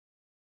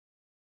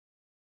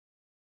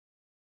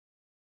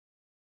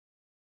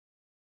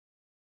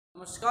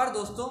नमस्कार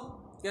दोस्तों,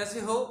 कैसे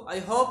हो? I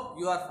hope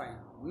you are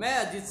fine. मैं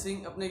अजीत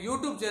सिंह अपने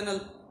यूट्यूब चैनल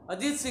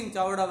अजीत सिंह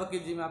चावड़ा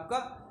वकील जी में आपका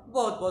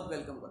बहुत बहुत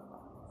वेलकम करता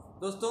हूँ।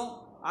 दोस्तों,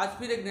 आज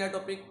फिर एक नया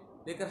टॉपिक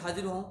लेकर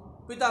हाजिर हूँ,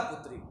 पिता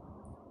पुत्री।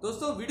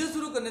 दोस्तों, वीडियो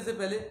शुरू करने से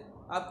पहले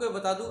आपको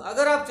बता दूँ,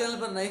 अगर आप चैनल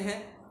पर नए हैं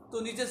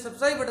तो नीचे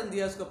सब्सक्राइब बटन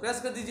दिया उसको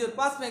प्रेस कर दीजिए और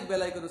पास में एक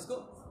बेल आइकन उसको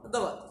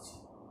दबा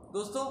दीजिए।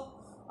 दोस्तों,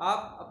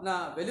 आप अपना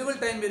वैल्यूबल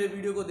टाइम मेरे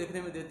वीडियो को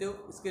देखने में देते हो,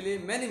 इसके लिए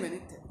मैनी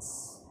थैंक्स।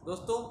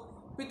 दोस्तों,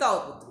 पिता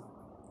और पुत्री।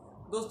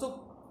 दोस्तों,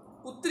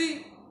 पुत्री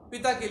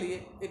पिता के लिए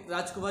एक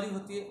राजकुमारी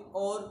होती है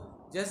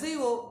और जैसे ही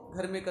वो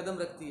घर में कदम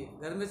रखती है,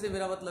 घर में से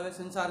मेरा मतलब है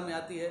संसार में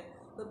आती है,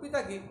 तो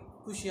पिता की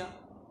खुशियाँ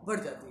बढ़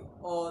जाती है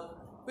और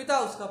पिता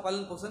उसका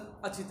पालन पोषण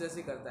अच्छी तरह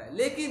से करता है।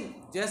 लेकिन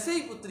जैसे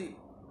ही पुत्री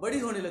बड़ी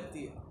होने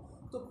लगती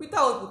है तो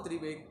पिता और पुत्री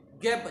में एक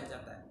गैप बन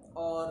जाता है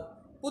और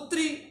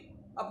पुत्री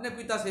अपने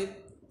पिता से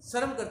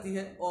शर्म करती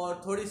है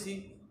और थोड़ी सी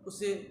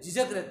उसे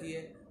झिझक रहती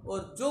है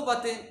और जो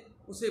बातें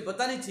उसे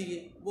बतानी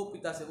चाहिए वो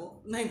पिता से वो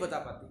नहीं बता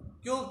पाती,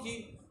 क्योंकि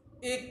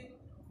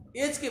एक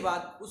एज के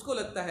बाद उसको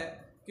लगता है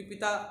कि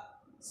पिता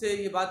से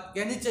ये बात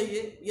कहनी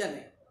चाहिए या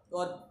नहीं,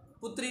 और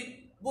पुत्री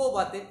वो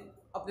बातें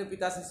अपने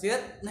पिता से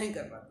शेयर नहीं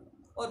कर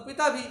पाती और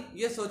पिता भी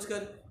ये सोचकर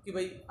कि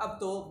भाई अब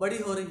तो बड़ी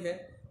हो रही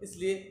है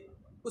इसलिए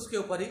उसके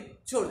ऊपर ही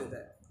छोड़ देता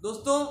है।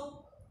 दोस्तों,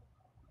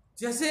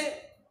 जैसे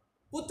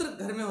पुत्र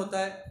घर में होता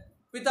है,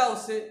 पिता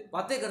उससे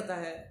बातें करता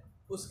है,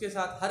 उसके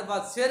साथ हर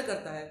बात शेयर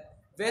करता है,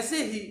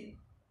 वैसे ही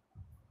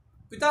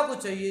पिता को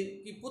चाहिए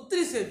कि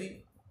पुत्री से भी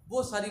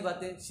वो सारी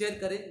बातें शेयर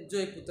करे जो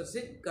एक पुत्र से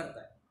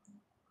करता है।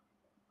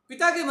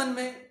 पिता के मन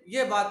में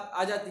ये बात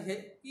आ जाती है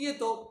कि ये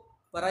तो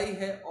पराई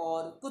है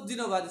और कुछ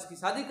दिनों बाद इसकी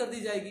शादी कर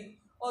दी जाएगी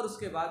और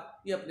उसके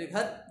बाद ये अपने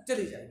घर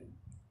चली जाएगी,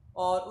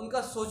 और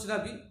उनका सोचना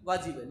भी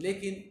वाजिब है।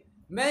 लेकिन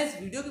मैं इस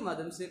वीडियो के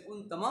माध्यम से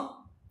उन तमाम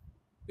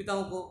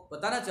पिताओं को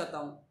बताना चाहता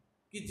हूँ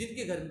कि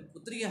जिनके घर में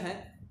पुत्रियाँ हैं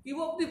कि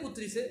वो अपनी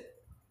पुत्री से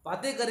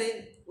बातें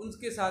करें,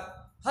 उनके साथ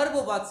हर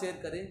वो बात शेयर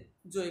करें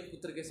जो एक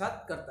पुत्र के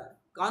साथ करता है।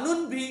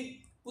 कानून भी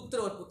पुत्र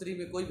और पुत्री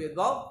में कोई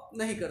भेदभाव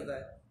नहीं करता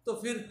है, तो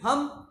फिर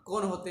हम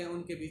कौन होते हैं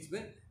उनके बीच में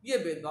ये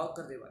भेदभाव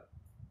करने वाले।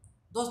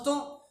 दोस्तों,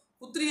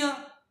 पुत्रियां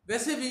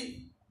वैसे भी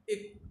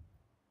एक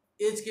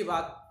एज के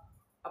बाद,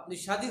 अपनी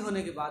शादी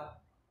होने के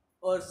बाद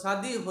और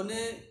शादी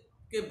होने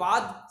के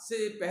बाद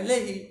से पहले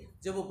ही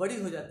जब वो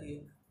बड़ी हो जाती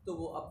है तो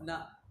वो अपना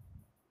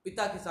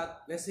पिता के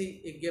साथ वैसे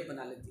ही एक गैप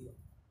बना लेती है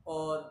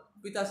और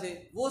पिता से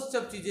वो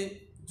सब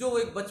चीज़ें जो वो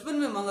एक बचपन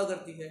में मांगा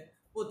करती है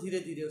वो धीरे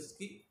धीरे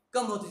उसकी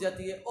कम होती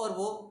जाती है और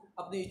वो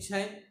अपनी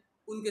इच्छाएं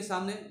उनके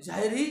सामने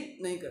जाहिर ही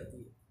नहीं करती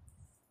है।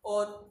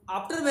 और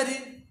आफ्टर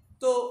मैरिज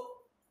तो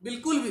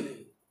बिल्कुल भी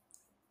नहीं।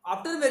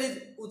 आफ्टर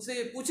मैरिज उनसे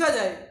ये पूछा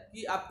जाए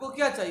कि आपको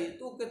क्या चाहिए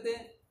तो वो कहते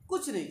हैं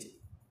कुछ नहीं चाहिए,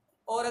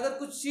 और अगर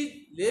कुछ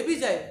चीज़ ले भी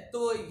जाए तो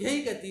वो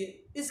यही कहती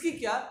है इसकी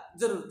क्या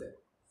ज़रूरत है।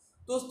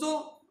 दोस्तों,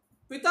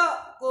 पिता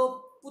को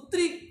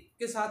पुत्री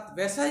के साथ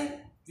वैसा ही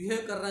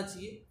बिहेव करना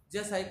चाहिए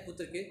जैसा एक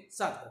पुत्र के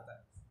साथ करता है।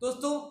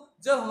 दोस्तों,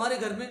 जब हमारे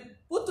घर में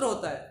पुत्र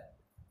होता है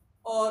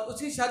और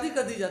उसकी शादी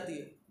कर दी जाती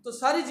है तो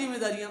सारी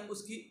जिम्मेदारियां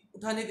उसकी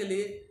उठाने के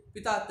लिए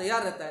पिता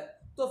तैयार रहता है,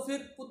 तो फिर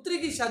पुत्री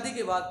की शादी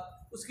के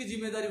बाद उसकी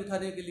जिम्मेदारी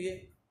उठाने के लिए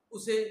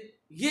उसे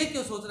ये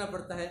क्यों सोचना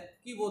पड़ता है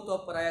कि वो तो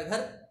अब पराया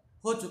घर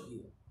हो चुकी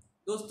है।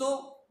 दोस्तों,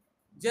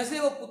 जैसे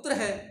वो पुत्र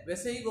है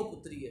वैसे ही वो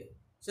पुत्री है।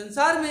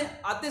 संसार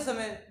में आते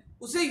समय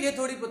उसे ये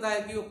थोड़ी पता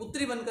है कि वो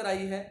पुत्री बनकर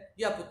आई है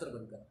या पुत्र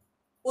बनकर।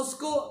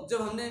 उसको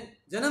जब हमने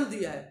जन्म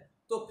दिया है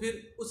तो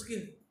फिर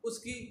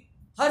उसकी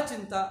हर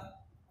चिंता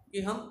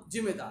कि हम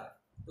जिम्मेदार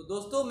हैं। तो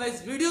दोस्तों, मैं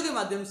इस वीडियो के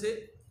माध्यम से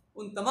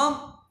उन तमाम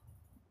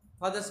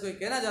फादर्स को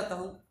कहना चाहता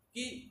हूं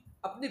कि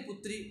अपनी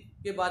पुत्री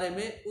के बारे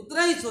में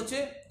उतना ही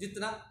सोचें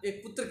जितना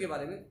एक पुत्र के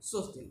बारे में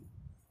सोचते हैं।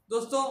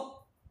 दोस्तों,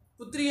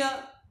 पुत्रियां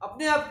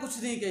अपने आप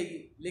कुछ नहीं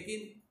कहेगी,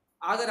 लेकिन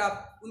अगर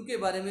आप उनके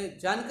बारे में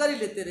जानकारी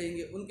लेते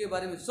रहेंगे, उनके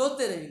बारे में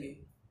सोचते रहेंगे,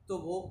 तो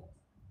वो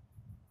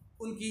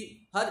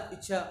उनकी हर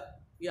इच्छा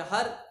या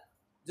हर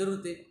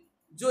ज़रूरतें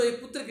जो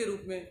एक पुत्र के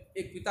रूप में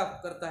एक पिता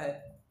करता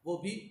है वो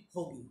भी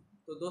होगी।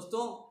 तो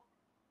दोस्तों,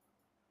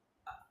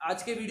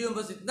 आज के वीडियो में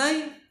बस इतना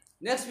ही।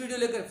 नेक्स्ट वीडियो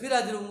लेकर फिर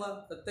हाजिर होऊंगा,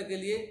 तब तक के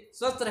लिए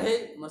स्वस्थ रहे,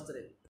 मस्त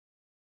रहे।